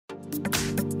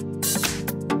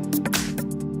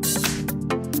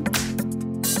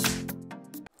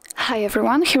Hi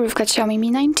everyone, here we've got Xiaomi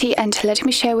Mi 90 and let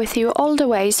me share with you all the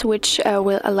ways which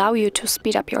will allow you to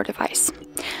speed up your device.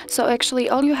 So actually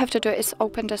all you have to do is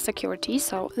open the security,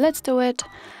 so let's do it.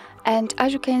 And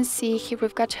as you can see here,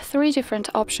 we've got 3 different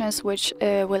options which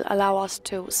will allow us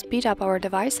to speed up our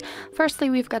device. Firstly,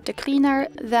 we've got the cleaner,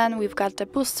 then we've got the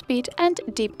boost speed and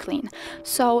deep clean.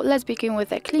 So let's begin with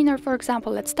the cleaner, for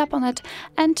example. Let's tap on it,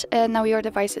 and now your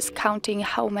device is counting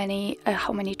how many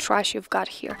trash you've got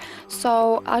here.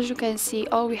 So as you can see,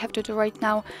 all we have to do right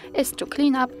now is to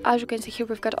clean up. As you can see here,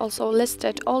 we've got also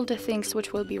listed all the things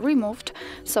which will be removed.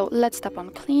 So let's tap on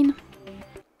clean.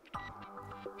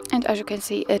 And as you can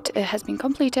see, it has been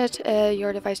completed.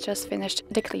 Your device just finished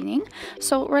the cleaning.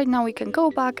 So right now we can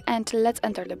go back and let's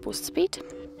enter the boost speed.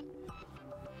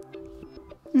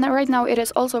 Now, right now it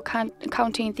is also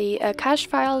counting the cache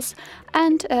files,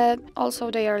 and also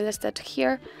they are listed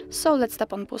here. So let's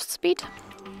tap on boost speed.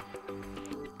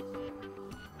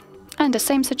 And the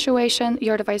same situation,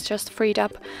 your device just freed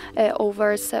up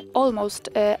over almost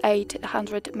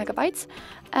 800 megabytes,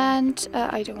 and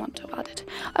I don't want to add it.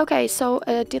 Okay, so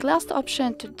the last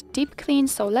option to deep clean,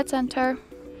 so let's enter.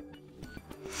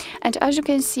 And as you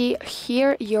can see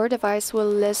here, your device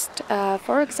will list,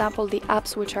 for example, the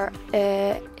apps which are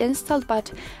installed,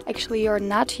 but actually you're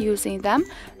not using them.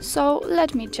 So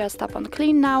let me just tap on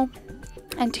clean now.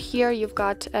 And here you've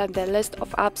got the list of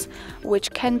apps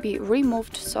which can be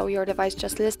removed, so your device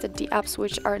just listed the apps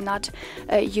which are not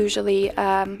usually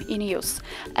in use.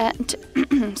 And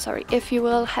sorry, if you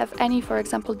will have any, for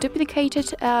example,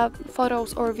 duplicated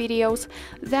photos or videos,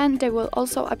 then they will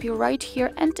also appear right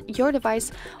here, and your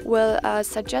device will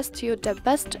suggest you the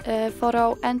best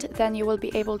photo, and then you will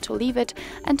be able to leave it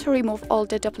and to remove all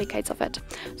the duplicates of it.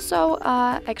 So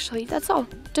actually that's all.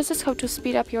 This is how to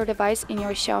speed up your device in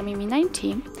your Xiaomi Mi 90.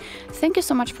 Thank you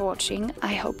so much for watching.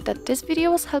 I hope that this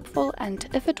video was helpful, and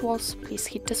if it was, please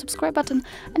hit the subscribe button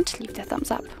and leave the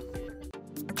thumbs up.